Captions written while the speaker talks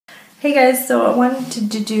Hey guys, so I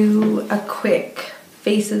wanted to do a quick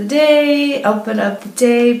face of the day, outfit of the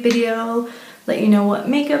day video, let you know what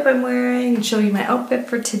makeup I'm wearing, and show you my outfit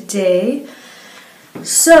for today.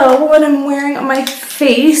 So what I'm wearing on my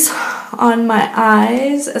face, on my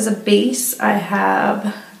eyes, as a base, I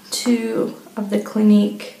have two of the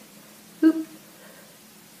Clinique,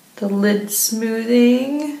 the lid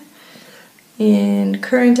smoothing in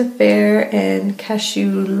Current Affair and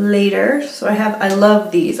Cashew Later. So I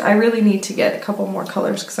love these. I really need to get a couple more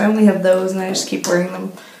colors because I only have those and I just keep wearing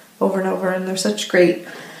them over and over, and they're such great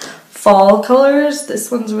fall colors.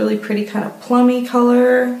 This one's a really pretty kind of plummy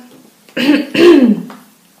color. The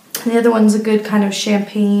other one's a good kind of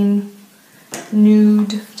champagne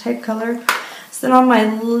nude type color. So then on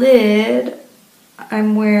my lid,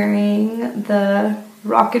 I'm wearing the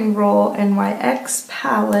Rock and Roll NYX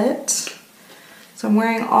palette. So I'm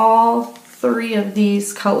wearing all three of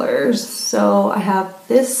these colors. So I have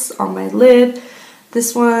this on my lid.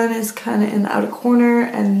 This one is kind of in the outer corner,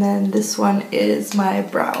 and then this one is my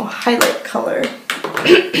brow highlight color.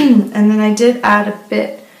 And then I did add a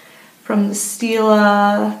bit from the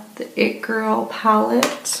Stila, the It Girl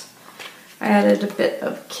palette. I added a bit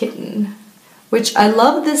of Kitten, which I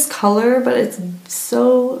love this color, but it's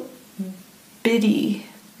so bitty.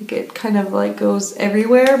 Like it kind of like goes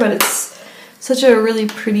everywhere, but it's such a really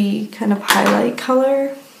pretty kind of highlight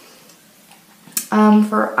color.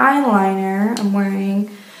 For eyeliner, I'm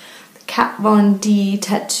wearing the Kat Von D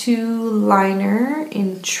Tattoo Liner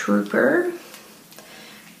in Trooper.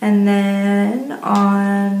 And then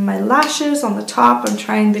on my lashes, on the top, I'm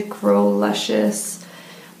trying the Grow Luscious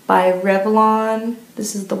by Revlon.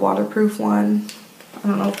 This is the waterproof one. I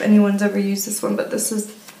don't know if anyone's ever used this one, but this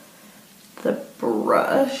is the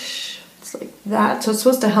brush. It's like that. So it's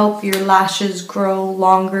supposed to help your lashes grow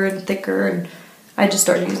longer and thicker, and I just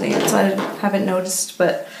started using it, so I haven't noticed,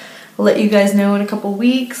 but I'll let you guys know in a couple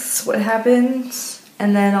weeks what happens.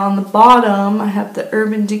 And then on the bottom, I have the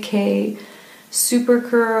Urban Decay Super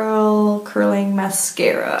Curl Curling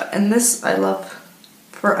Mascara, and this I love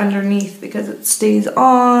for underneath because it stays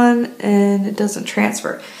on and it doesn't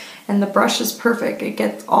transfer, and the brush is perfect. It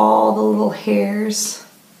gets all the little hairs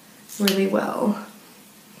really well.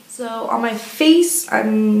 So on my face,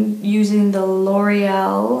 I'm using the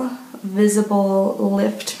L'Oreal Visible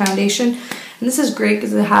Lift Foundation, and this is great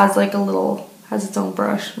because it has like has its own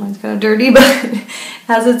brush. Mine's kind of dirty, but it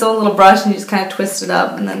has its own little brush, and you just kind of twist it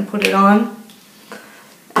up and then put it on.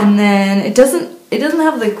 And then it doesn't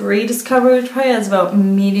have the greatest coverage. Probably has about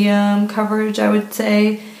medium coverage, I would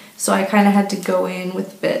say. So I kind of had to go in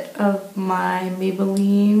with a bit of my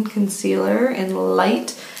Maybelline concealer in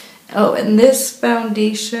light. Oh, and this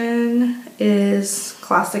foundation is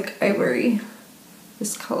Classic Ivory,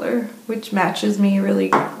 this color, which matches me really,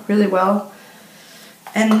 really well.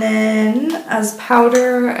 And then as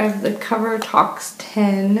powder, I have the Cover Tox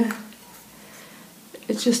 10.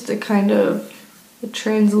 It's just a kind of a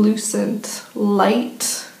translucent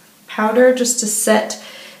light powder just to set.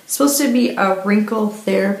 It's supposed to be a wrinkle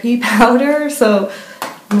therapy powder, so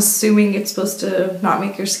I'm assuming it's supposed to not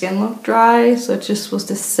make your skin look dry, so it's just supposed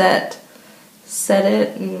to set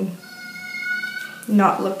it and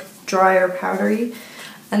not look dry or powdery.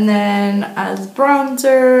 And then as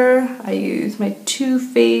bronzer, I use my Too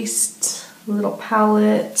Faced little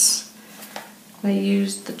palette. I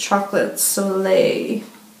used the Chocolate Soleil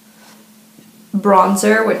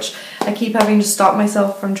bronzer, which I keep having to stop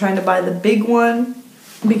myself from trying to buy the big one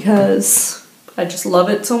because I just love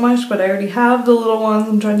it so much, but I already have the little ones.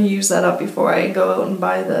 I'm trying to use that up before I go out and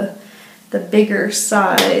buy the bigger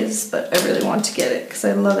size, but I really want to get it because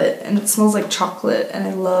I love it, and it smells like chocolate, and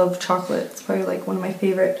I love chocolate. It's probably like one of my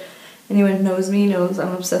favorite. Anyone who knows me knows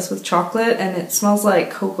I'm obsessed with chocolate, and it smells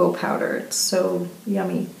like cocoa powder. It's so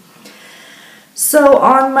yummy. So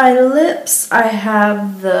on my lips, I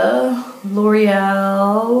have the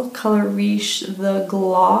L'Oreal Color Riche The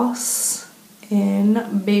Gloss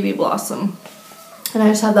in Baby Blossom. And I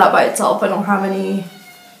just have that by itself. I don't have any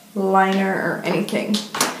liner or anything.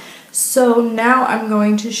 So now I'm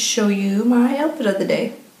going to show you my outfit of the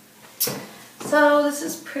day. So this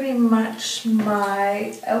is pretty much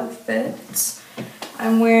my outfit.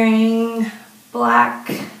 I'm wearing black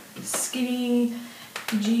skinny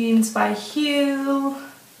jeans by Hue.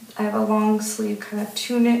 I have a long sleeve kind of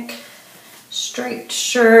tunic, striped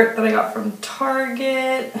shirt that I got from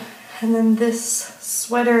Target. And then this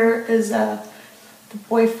sweater is the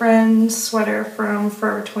boyfriend sweater from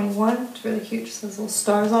Forever 21. It's really cute, just has little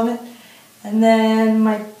stars on it. And then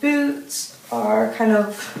my boots are kind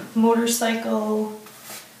of motorcycle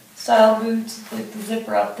style boots with the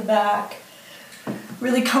zipper up the back.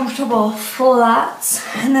 really comfortable flats.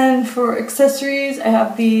 And then for accessories, I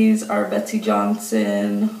have these are Betsy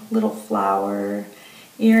Johnson little flower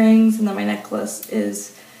earrings, and then my necklace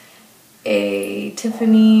is a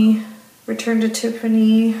Tiffany, Return to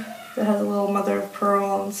Tiffany, that has a little mother of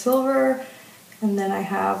pearl and silver. And then I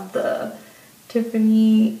have the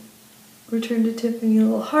Tiffany, Return to Tiffany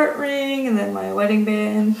little heart ring, and then my wedding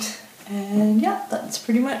band. And yeah, that's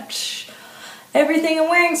pretty much everything I'm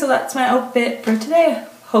wearing, so that's my outfit for today.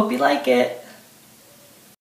 Hope you like it.